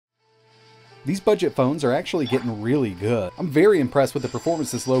These budget phones are actually getting really good. I'm very impressed with the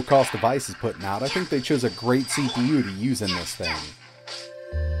performance this low-cost device is putting out. I think they chose a great CPU to use in this thing.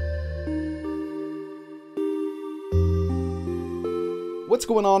 What's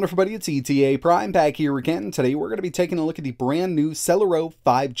going on, everybody? It's ETAPRIME back here again. Today we're going to be taking a look at the brand new Celero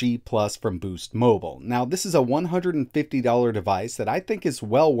 5G Plus from Boost Mobile. Now this is a $150 device that I think is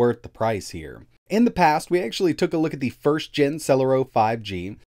well worth the price here. In the past, we actually took a look at the first gen Celero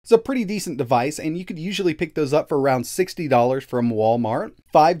 5G. It's a pretty decent device, and you could usually pick those up for around $60 from Walmart.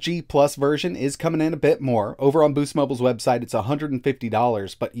 5G Plus version is coming in a bit more. Over on Boost Mobile's website, it's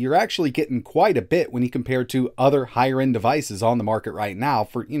 $150, but you're actually getting quite a bit when you compare to other higher-end devices on the market right now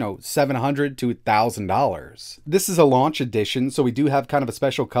for, $700 to $1,000. This is a launch edition, so we do have kind of a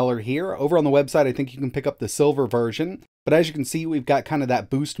special color here. Over on the website, I think you can pick up the silver version, but as you can see, we've got kind of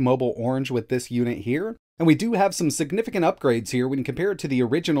that Boost Mobile orange with this unit here. And we do have some significant upgrades here when you compare it to the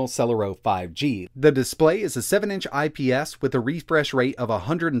original Celero 5G. The display is a 7-inch IPS with a refresh rate of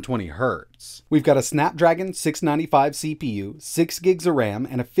 120 Hz. We've got a Snapdragon 695 CPU, 6 gigs of RAM,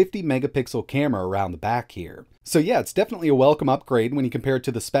 and a 50 megapixel camera around the back here. So yeah, it's definitely a welcome upgrade when you compare it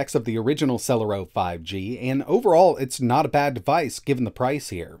to the specs of the original Celero 5G, and overall, it's not a bad device given the price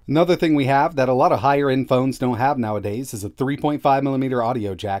here. Another thing we have that a lot of higher end phones don't have nowadays is a 3.5mm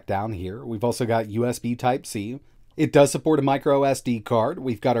audio jack down here. We've also got USB Type-C. It does support a micro SD card.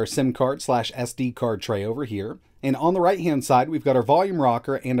 We've got our SIM card / SD card tray over here. And on the right hand side, we've got our volume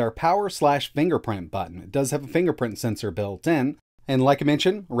rocker and our power / fingerprint button. It does have a fingerprint sensor built in. And like I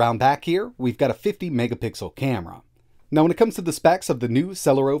mentioned, around back here, we've got a 50 megapixel camera. Now when it comes to the specs of the new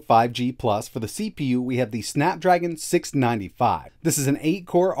Celero 5G Plus, for the CPU, we have the Snapdragon 695. This is an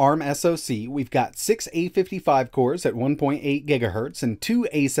 8-core ARM SoC. We've got 6 A55 cores at 1.8 GHz and 2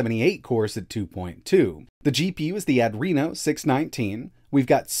 A78 cores at 2.2. The GPU is the Adreno 619. We've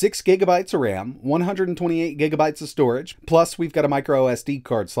got 6 gigabytes of RAM, 128 gigabytes of storage, plus we've got a micro SD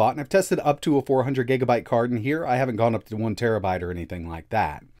card slot, and I've tested up to a 400 gigabyte card in here. I haven't gone up to 1 terabyte or anything like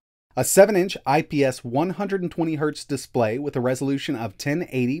that. A 7-inch IPS 120 Hz display with a resolution of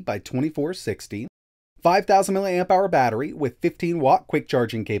 1080 by 2460, 5000 mAh battery with 15 watt quick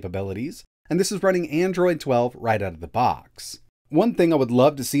charging capabilities, and this is running Android 12 right out of the box. One thing I would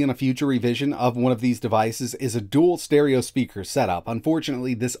love to see in a future revision of one of these devices is a dual stereo speaker setup.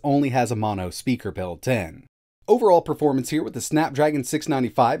 Unfortunately, this only has a mono speaker built in. Overall performance here with the Snapdragon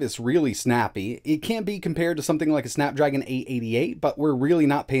 695 is really snappy. It can be compared to something like a Snapdragon 888, but we're really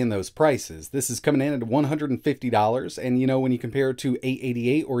not paying those prices. This is coming in at $150, and when you compare it to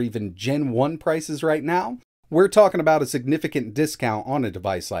 888 or even Gen 1 prices right now, we're talking about a significant discount on a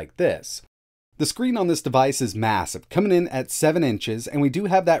device like this. The screen on this device is massive, coming in at 7 inches, and we do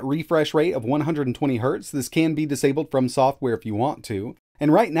have that refresh rate of 120 Hz. This can be disabled from software if you want to.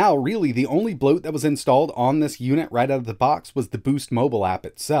 And right now, really, the only bloat that was installed on this unit right out of the box was the Boost Mobile app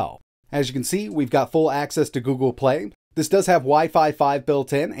itself. As you can see, we've got full access to Google Play. This does have Wi-Fi 5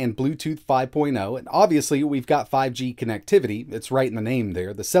 built in and Bluetooth 5.0, and obviously we've got 5G connectivity. It's right in the name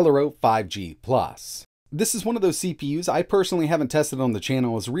there, the Celero 5G Plus. This is one of those CPUs I personally haven't tested on the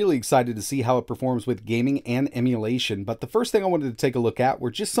channel. I was really excited to see how it performs with gaming and emulation, but the first thing I wanted to take a look at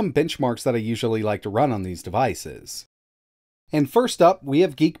were just some benchmarks that I usually like to run on these devices. And first up, we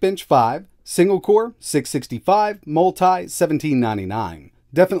have Geekbench 5, single core, 665, multi, 1799.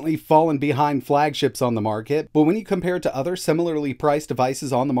 Definitely fallen behind flagships on the market, but when you compare it to other similarly priced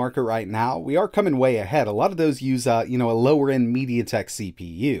devices on the market right now, we are coming way ahead. A lot of those use a lower end MediaTek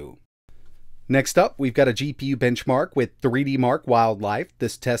CPU. Next up, we've got a GPU benchmark with 3D Mark Wildlife.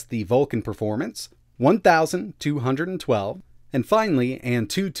 This tests the Vulkan performance, 1212. And finally,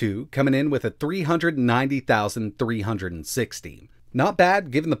 Antutu coming in with a 390,360. Not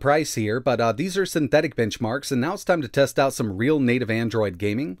bad given the price here, but these are synthetic benchmarks, and now it's time to test out some real native Android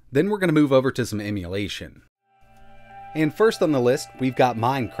gaming. Then we're going to move over to some emulation. And first on the list, we've got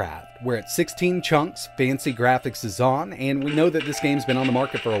Minecraft, where it's 16 chunks, fancy graphics is on, and we know that this game's been on the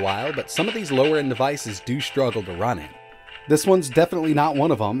market for a while, but some of these lower end devices do struggle to run it. This one's definitely not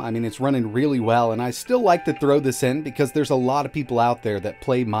one of them. I mean, it's running really well, and I still like to throw this in because there's a lot of people out there that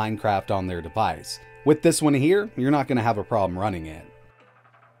play Minecraft on their device. With this one here, you're not going to have a problem running it.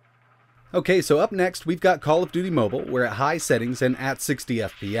 Okay, so up next, we've got Call of Duty Mobile. We're at high settings and at 60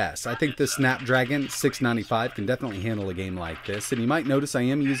 FPS. I think the Snapdragon 695 can definitely handle a game like this, and you might notice I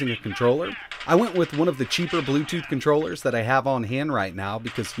am using a controller. I went with one of the cheaper Bluetooth controllers that I have on hand right now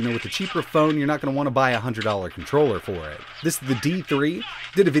because, with the cheaper phone, you're not going to want to buy a $100 controller for it. This is the D3.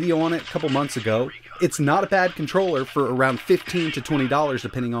 Did a video on it a couple months ago. It's not a bad controller for around $15 to $20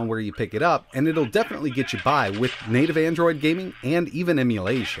 depending on where you pick it up, and it'll definitely get you by with native Android gaming and even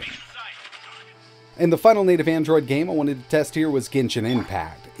emulation. And the final native Android game I wanted to test here was Genshin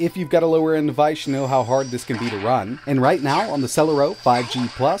Impact. If you've got a lower end device, you know how hard this can be to run. And right now on the Celero 5G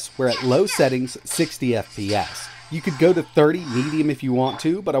Plus, we're at low settings, 60 FPS. You could go to 30 medium if you want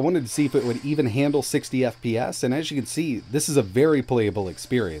to, but I wanted to see if it would even handle 60 FPS, and as you can see, this is a very playable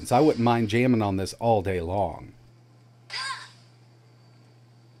experience. I wouldn't mind jamming on this all day long.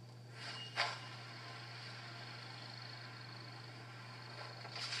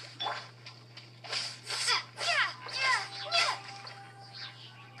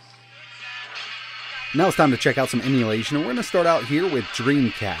 Now it's time to check out some emulation, and we're going to start out here with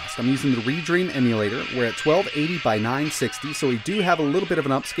Dreamcast. I'm using the Redream emulator. We're at 1280 by 960, so we do have a little bit of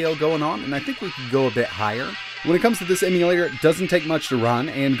an upscale going on, and I think we could go a bit higher. When it comes to this emulator, it doesn't take much to run,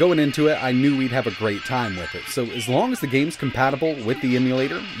 and going into it, I knew we'd have a great time with it. So as long as the game's compatible with the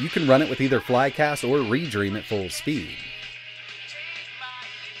emulator, you can run it with either Flycast or Redream at full speed.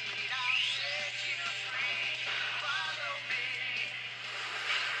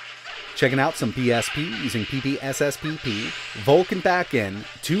 Checking out some PSP using PPSSPP, Vulkan backend,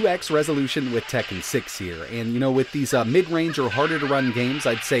 2x resolution with Tekken 6 here. And you know, with these mid-range or harder to run games,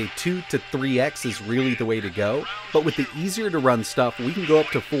 I'd say 2 to 3x is really the way to go. But with the easier to run stuff, we can go up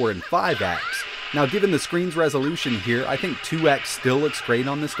to 4 and 5x. Now given the screen's resolution here, I think 2x still looks great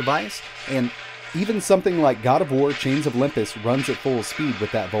on this device. And even something like God of War Chains of Olympus runs at full speed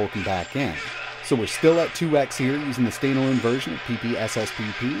with that Vulkan backend. So we're still at 2x here using the standalone version of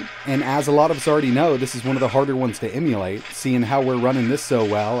PPSSPP. And as a lot of us already know, this is one of the harder ones to emulate. Seeing how we're running this so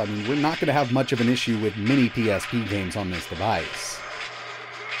well, I mean, we're not going to have much of an issue with many PSP games on this device.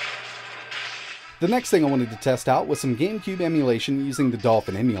 The next thing I wanted to test out was some GameCube emulation using the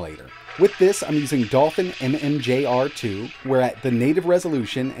Dolphin emulator. With this, I'm using Dolphin MMJR2. We're at the native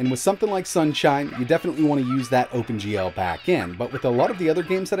resolution, and with something like Sunshine, you definitely want to use that OpenGL backend. But with a lot of the other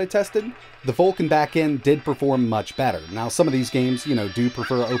games that I tested, the Vulkan backend did perform much better. Now, some of these games, you know, do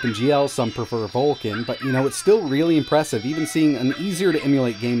prefer OpenGL, some prefer Vulkan, but you know, it's still really impressive, even seeing an easier to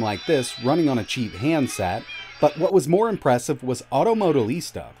emulate game like this running on a cheap handset. But what was more impressive was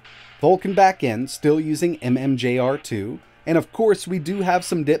Automodalista. Vulkan backend, still using MMJR2. And of course, we do have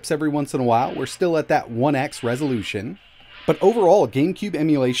some dips every once in a while. We're still at that 1x resolution. But overall, GameCube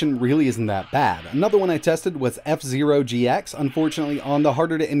emulation really isn't that bad. Another one I tested was F-Zero GX. Unfortunately, on the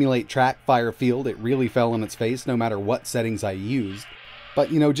harder to emulate track Firefield, it really fell on its face no matter what settings I used.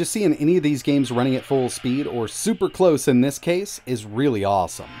 But you know, just seeing any of these games running at full speed, or super close in this case, is really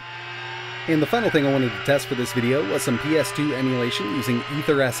awesome. And the final thing I wanted to test for this video was some PS2 emulation using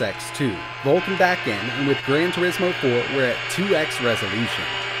EtherSX2, Vulkan backend, and with Gran Turismo 4 we're at 2x resolution.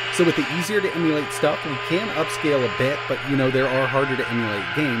 So with the easier to emulate stuff, we can upscale a bit, but you know, there are harder to emulate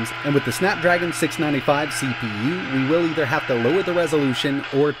games, and with the Snapdragon 695 CPU, we will either have to lower the resolution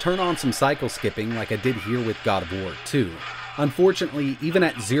or turn on some cycle skipping like I did here with God of War 2. Unfortunately, even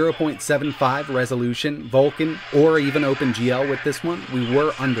at 0.75 resolution, Vulkan, or even OpenGL with this one, we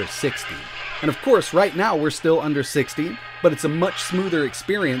were under 60. And of course, right now we're still under 60, but it's a much smoother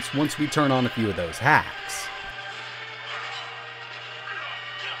experience once we turn on a few of those hacks.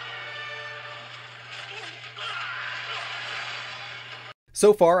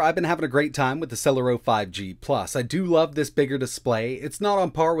 So far, I've been having a great time with the Celero 5G Plus. I do love this bigger display. It's not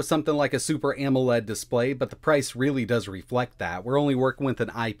on par with something like a Super AMOLED display, but the price really does reflect that. We're only working with an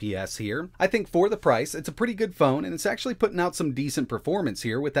IPS here. I think for the price, it's a pretty good phone, and it's actually putting out some decent performance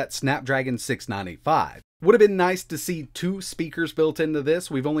here with that Snapdragon 695. Would have been nice to see 2 speakers built into this.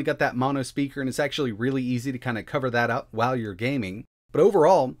 We've only got that mono speaker, and it's actually really easy to kind of cover that up while you're gaming. But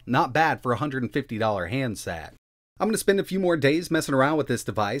overall, not bad for a $150 handset. I'm going to spend a few more days messing around with this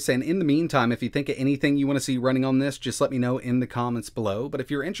device, and in the meantime, if you think of anything you want to see running on this, just let me know in the comments below. But if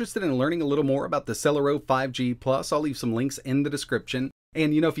you're interested in learning a little more about the Celero 5G Plus, I'll leave some links in the description.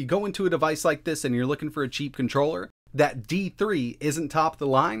 And you know, if you go into a device like this and you're looking for a cheap controller, that D3 isn't top of the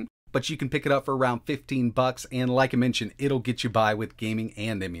line, but you can pick it up for around 15 bucks, and like I mentioned, it'll get you by with gaming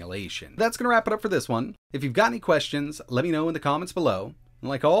and emulation. That's going to wrap it up for this one. If you've got any questions, let me know in the comments below. And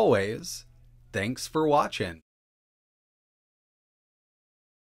like always, thanks for watching.